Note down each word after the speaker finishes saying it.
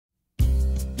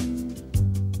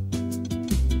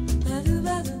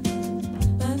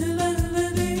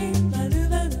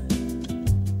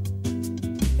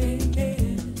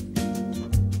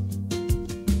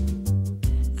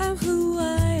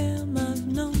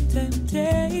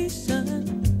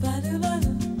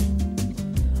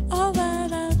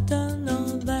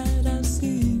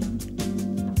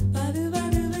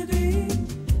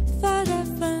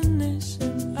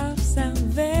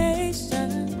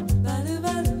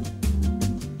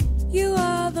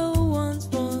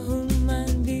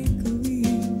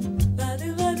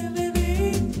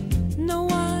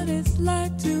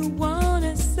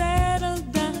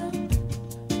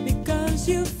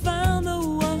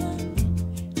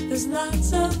There's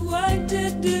lots of work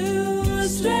to do.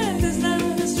 Strength is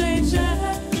not a stranger.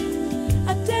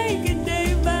 I take it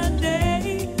day by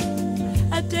day.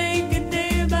 I take it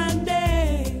day by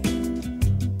day.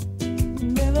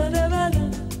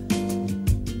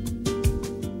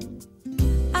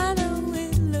 I know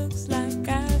it looks like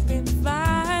I've been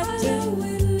fighting. I know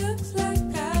it looks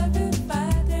like I've been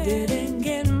fighting. Didn't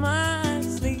get much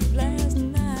sleep last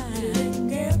night. Didn't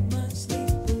get much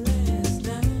sleep last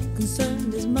night.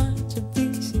 Concerned is much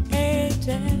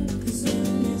appreciated.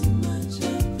 Concerned is much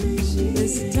appreciated.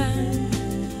 This time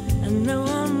I know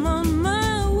I'm on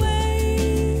my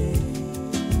way.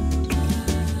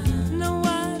 Know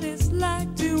what it's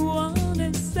like to want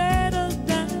to settle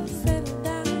down,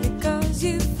 because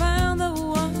you found the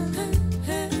one.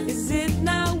 Is it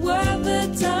not worth the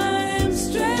time?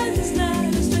 Strength is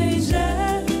not a stranger.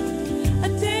 I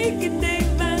take it day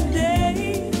by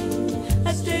day.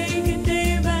 I take it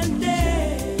day by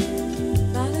day.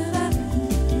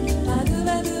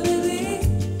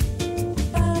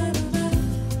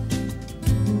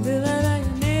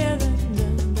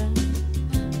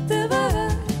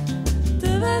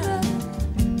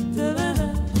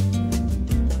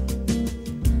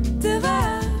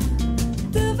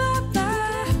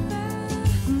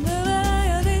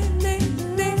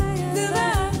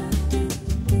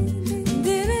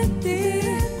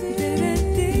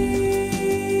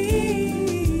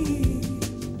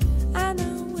 I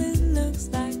know it looks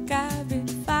like I've been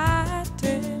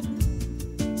fighting.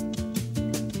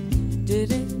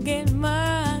 Didn't get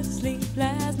much sleep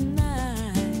last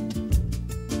night.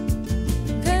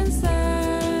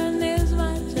 Concern is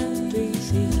much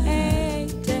appreciated.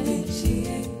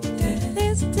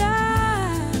 This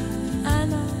time I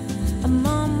know I'm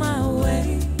on my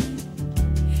way.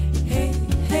 Hey,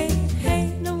 hey, hey,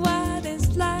 know what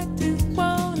it's like to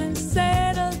wanna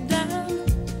settle down,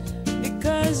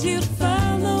 because you find